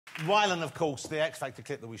Rylan, of course, the X Factor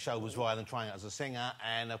clip that we showed was Rylan trying out as a singer,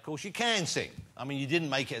 and, of course, you can sing. I mean, you didn't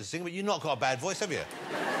make it as a singer, but you've not got a bad voice, have you?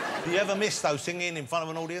 Do you ever miss, though, singing in front of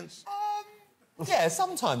an audience? Yeah,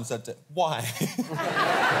 sometimes I do. Why?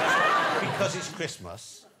 Because it's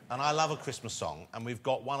Christmas, and I love a Christmas song, and we've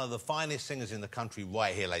got one of the finest singers in the country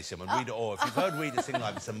right here, ladies and gentlemen, Rita Ora. If you've heard Rita sing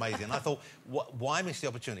live, it's amazing. And I thought, why miss the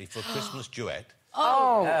opportunity for a Christmas duet?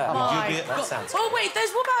 Oh, yeah. my God. Oh, wait,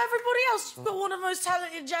 what about everybody else? You've got one of the most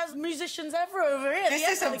talented jazz musicians ever over here. This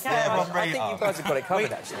isn't fair, camera. I think you guys have got it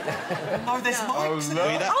covered, actually. Oh, there's mics.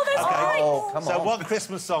 Rita? Oh, there's mics. Oh, come on. So what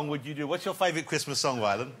Christmas song would you do? What's your favourite Christmas song,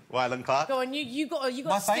 Rylan? Rylan Clark? Go on, you got to steer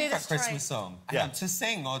My this train. favourite Christmas song? Yeah. To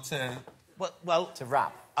sing or to... Well... To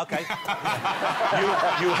rap. OK. you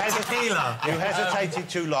hesitated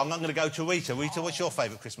too long. I'm going to go to Rita. Rita, what's your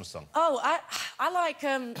favourite Christmas song? Oh, I like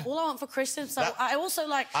All I Want for Christmas. So I also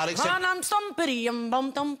like... Alex, I'm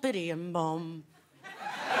stumpity-bum, dumpity-bum.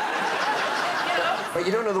 But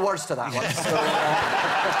you don't know the words to that one, so...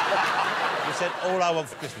 You said All I Want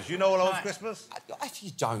for Christmas. You know All I Want for Christmas? If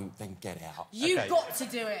you don't, then get out. You've got to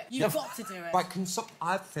do it. You've got to do it. Right,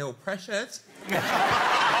 I feel pressured.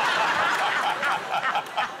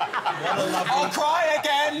 I'll cry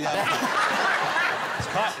again!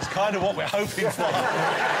 It's kind of what we're hoping for. All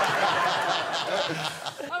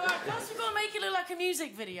right, plus we've got to make it look like a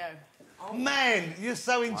music video. Oh. Man, you're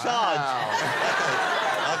so in charge.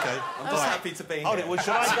 OK. I'm just happy to be here. Hold it, well,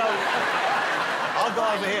 should I go... I'll go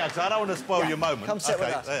over here, because I don't want to spoil your moment. Come sit with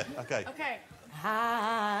us. OK. OK.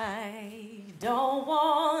 I don't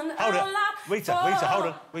want hold a it. lot Rita, hold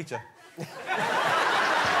on. Rita.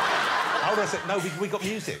 Hold on a sec. No, we got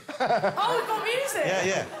music. Oh, we've got music?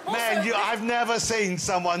 Yeah. Also, Man, I've never seen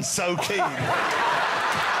someone so keen. I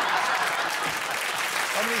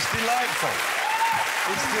mean, it's delightful.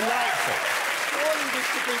 It's delightful.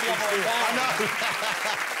 I know.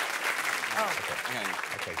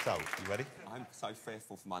 OK, so, you ready? I'm so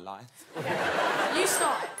fearful for my life. You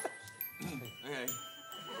start. OK.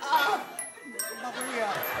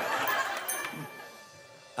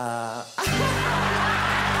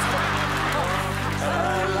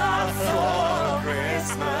 For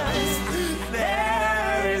Christmas,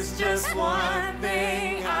 there is just one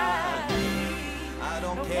thing I need. I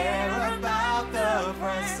don't care about the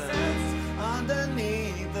presents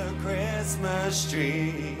underneath the Christmas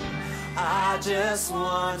tree. I just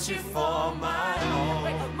want you for my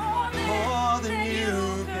own, more than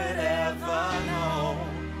you could ever know.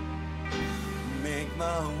 Make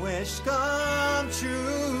my wish come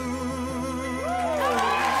true.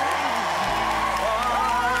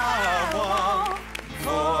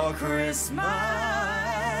 Christmas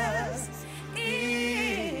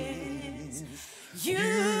is you.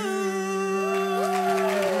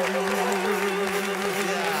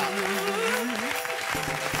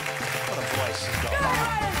 What a voice she's got.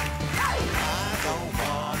 I don't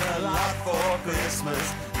want a lot for Christmas.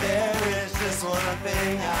 There is just one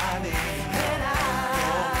thing I need. And I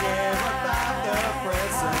don't care about the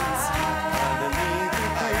presents underneath the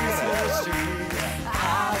Christmas tree. I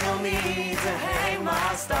don't need to hang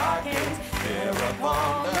my stockings here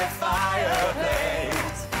upon the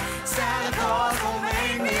fireplace. Santa Claus will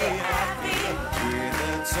make me happy with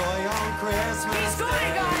a toy on Christmas Day.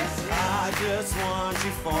 I just want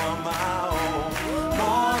you for my own,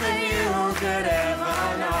 more than you could ever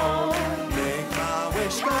know. Make my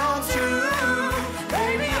wish come true,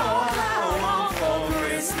 baby. All I want for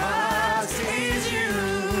Christmas is you.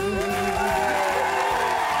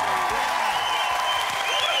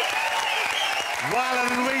 Rylan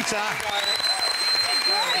and Rita.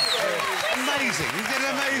 Amazing. You did an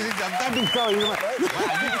amazing job. Don't be sorry. Wow,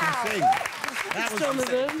 you can sing.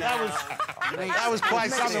 That was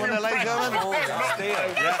quite something, wasn't it, ladies and gentlemen?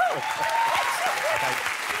 Yeah.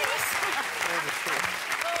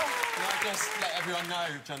 Can I just let everyone know,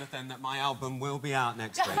 Jonathan, that my album will be out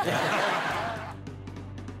next week?